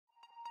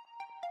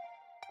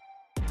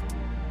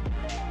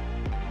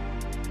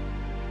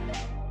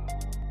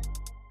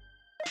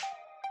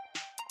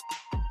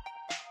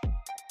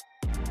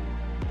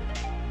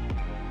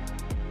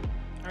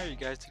Alright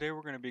you guys, today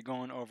we're going to be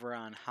going over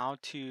on how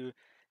to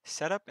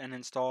set up and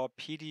install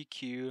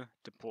PDQ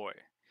Deploy.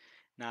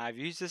 Now I've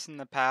used this in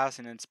the past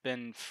and it's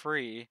been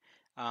free,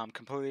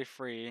 completely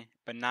free,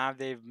 but now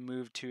they've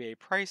moved to a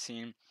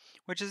pricing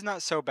which is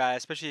not so bad,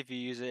 especially if you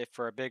use it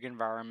for a big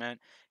environment.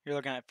 You're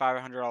looking at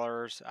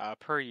 $500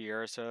 per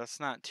year, so that's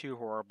not too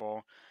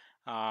horrible.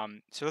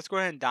 So let's go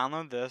ahead and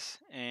download this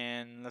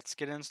and let's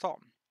get it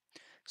installed.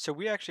 So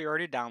we actually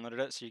already downloaded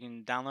it, so you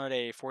can download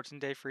a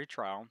 14-day free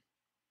trial.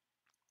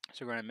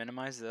 So we're going to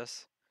minimize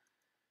this,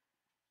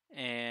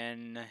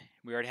 and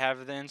we already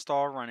have the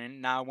install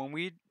running. Now when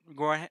we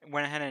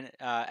went ahead and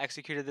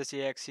executed this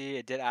exe,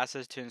 it did ask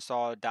us to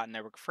install a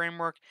 .NETwork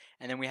framework,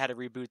 and then we had to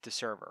reboot the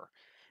server.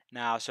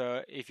 Now,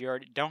 so if you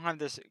already don't have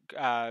this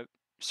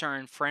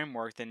certain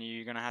framework, then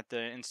you're going to have to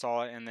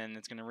install it and then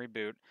it's going to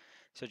reboot.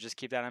 So just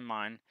keep that in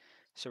mind.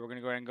 So we're going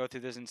to go ahead and go through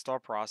this install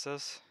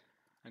process.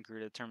 Agree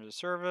to the terms of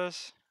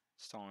service.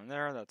 Install in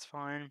there, that's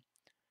fine.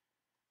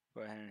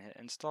 Go ahead and hit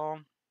install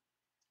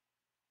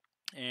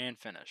and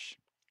finish.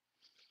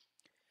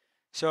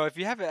 So if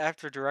you have an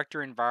Active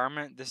Directory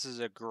environment, this is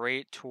a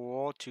great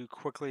tool to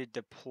quickly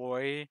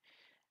deploy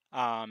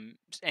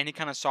any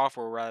kind of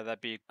software, whether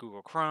that be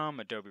Google Chrome,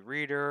 Adobe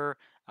Reader,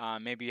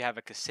 maybe you have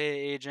a Kaseya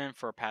agent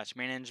for patch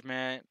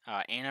management,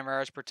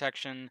 antivirus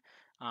protection.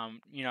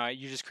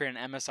 You just create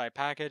an MSI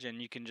package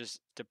and you can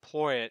just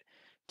deploy it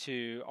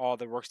to all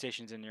the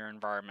workstations in your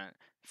environment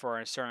for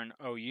a certain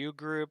OU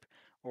group,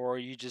 or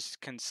you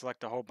just can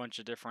select a whole bunch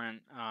of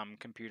different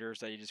computers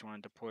that you just want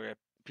to deploy a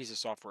piece of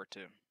software to.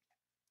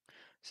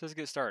 So let's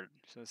get started.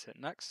 So let's hit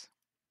next.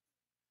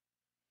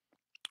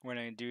 We're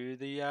going to do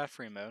the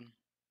free mode.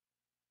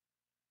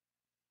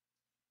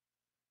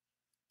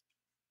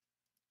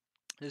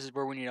 This is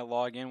where we need to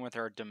log in with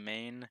our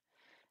domain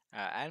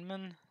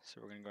admin.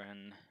 So we're going to go ahead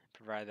and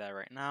provide that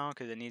right now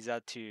because it needs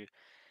that to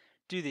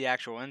do the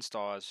actual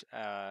install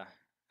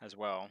as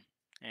well.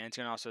 And it's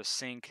going to also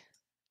sync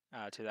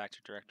to the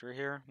Active Directory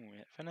here when we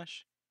hit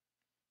finish.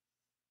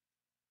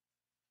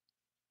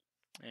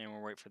 And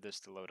we'll wait for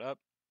this to load up.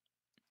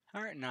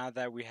 Alright, now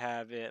that we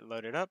have it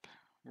loaded up,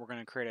 we're going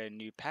to create a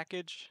new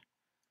package.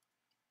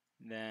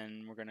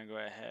 Then we're going to go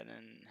ahead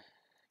and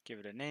give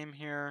it a name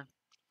here.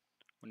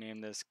 We'll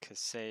name this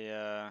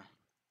Kaseya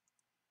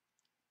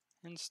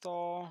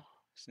install.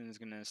 So it's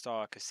going to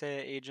install a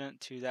Kaseya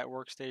agent to that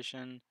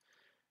workstation.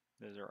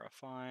 Those are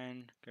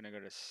fine. Going to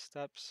go to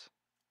steps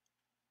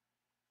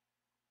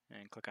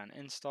and click on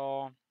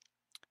install.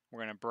 We're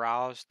going to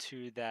browse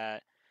to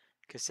that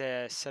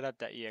Kaseya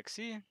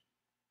setup.exe.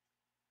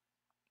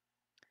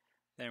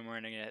 Then we're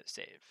going to hit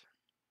save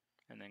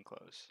and then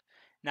close.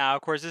 Now,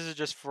 of course, this is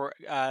just for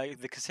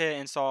the Kaseya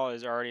install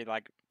is already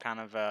like kind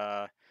of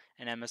an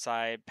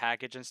MSI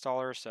package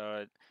installer, so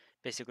it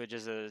basically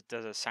just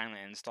does a silent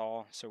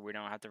install, so we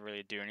don't have to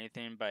really do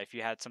anything. But if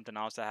you had something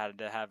else that had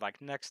to have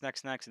like next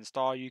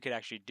install, you could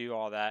actually do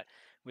all that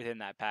within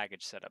that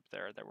package setup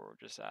there that we were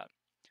just at.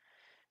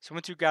 So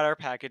once we've got our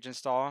package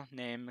install,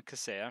 name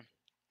Kaseya,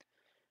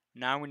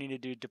 now we need to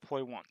do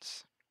deploy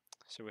once.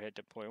 So we hit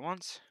deploy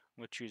once,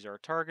 we'll choose our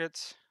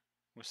targets,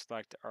 we'll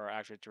select our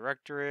Active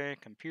Directory,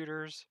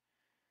 computers,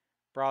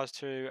 browse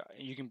to,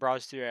 you can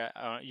browse to,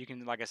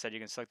 like I said, you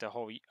can select a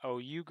whole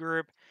OU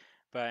group,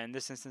 but in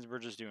this instance we're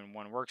just doing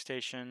one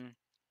workstation.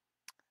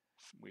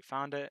 We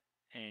found it,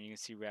 and you can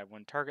see we have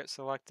one target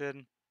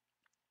selected,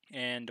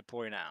 and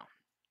deploy now.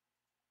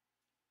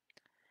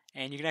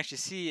 And you can actually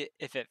see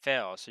if it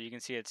fails. So you can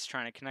see it's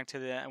trying to connect to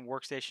the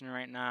workstation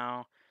right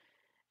now.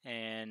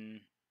 And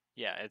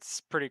yeah,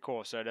 it's pretty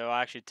cool. So it'll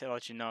actually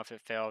let you know if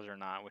it fails or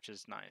not, which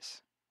is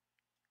nice.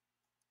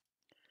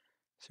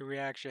 So we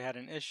actually had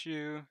an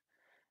issue,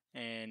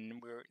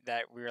 and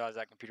we realized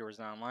that computer was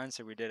not online.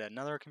 So we did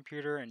another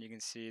computer, and you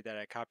can see that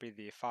I copied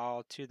the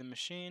file to the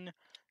machine.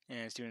 And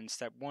it's doing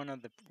step 1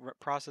 of the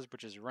process,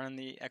 which is run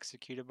the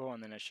executable,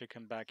 and then it should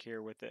come back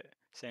here with it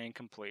saying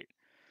complete.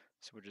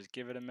 So we'll just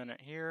give it a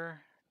minute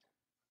here.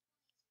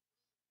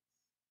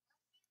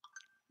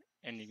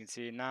 And you can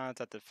see now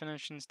it's at the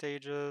finishing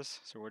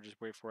stages, so we'll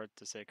just wait for it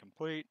to say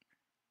complete.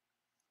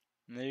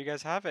 And there you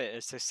guys have it.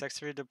 It's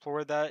successfully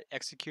deployed that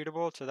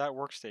executable to that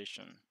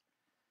workstation.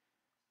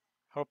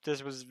 Hope this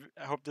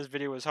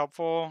video was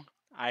helpful.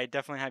 I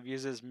definitely have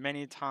used this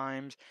many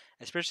times,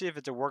 especially if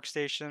it's a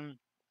workstation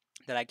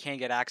that I can't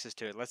get access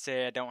to it. Let's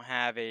say I don't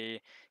have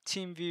a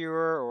team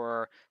viewer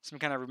or some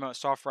kind of remote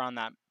software on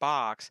that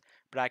box,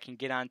 but I can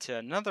get onto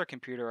another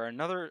computer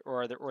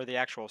or the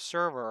actual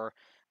server.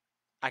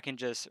 I can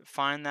just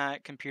find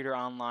that computer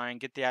online,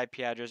 get the IP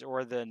address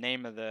or the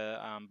name of the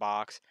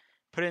box,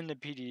 put it into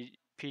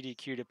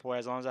PDQ Deploy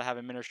as long as I have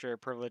administrator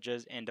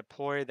privileges, and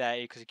deploy that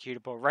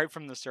executable right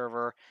from the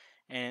server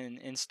and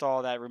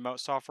install that remote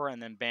software,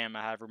 and then bam,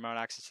 I have remote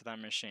access to that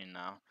machine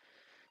now.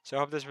 So I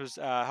hope this was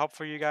helpful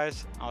for you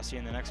guys. I'll see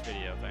you in the next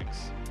video.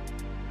 Thanks.